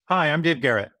Hi, I'm Dave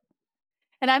Garrett.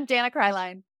 And I'm Dana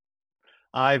Kryline.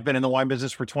 I've been in the wine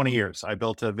business for 20 years. I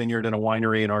built a vineyard and a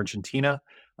winery in Argentina,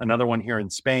 another one here in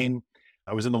Spain.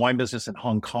 I was in the wine business in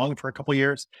Hong Kong for a couple of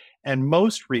years. And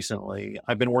most recently,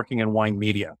 I've been working in wine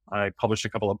media. I published a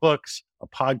couple of books, a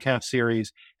podcast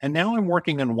series, and now I'm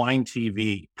working in wine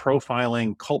TV,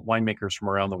 profiling cult winemakers from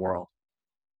around the world.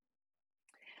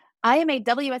 I am a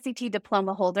WSET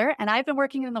diploma holder, and I've been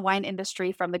working in the wine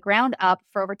industry from the ground up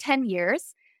for over 10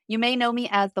 years. You may know me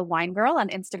as the Wine Girl on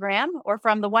Instagram or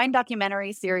from the wine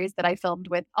documentary series that I filmed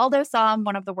with Aldo Somm,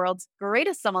 one of the world's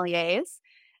greatest sommeliers.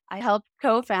 I helped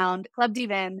co-found Club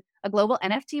Divin, a global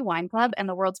NFT wine club and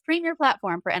the world's premier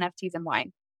platform for NFTs and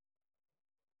wine.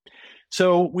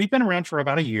 So we've been around for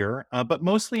about a year, but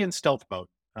mostly in stealth mode.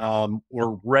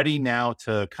 We're ready now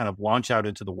to kind of launch out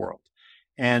into the world.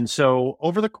 And so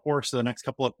over the course of the next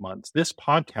couple of months, this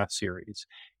podcast series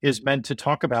is meant to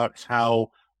talk about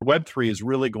how Web3 is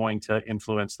really going to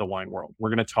influence the wine world.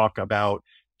 We're going to talk about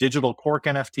digital cork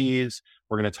NFTs.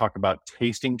 We're going to talk about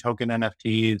tasting token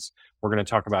NFTs. We're going to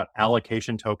talk about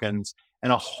allocation tokens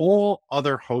and a whole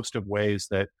other host of ways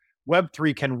that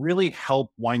Web3 can really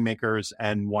help winemakers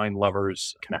and wine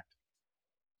lovers connect.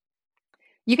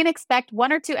 You can expect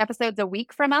 1 or 2 episodes a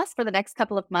week from us for the next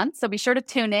couple of months, so be sure to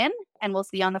tune in, and we'll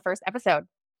see you on the first episode.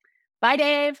 Bye,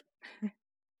 Dave.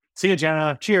 See you,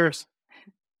 Jenna. Cheers.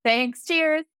 Thanks.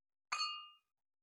 Cheers.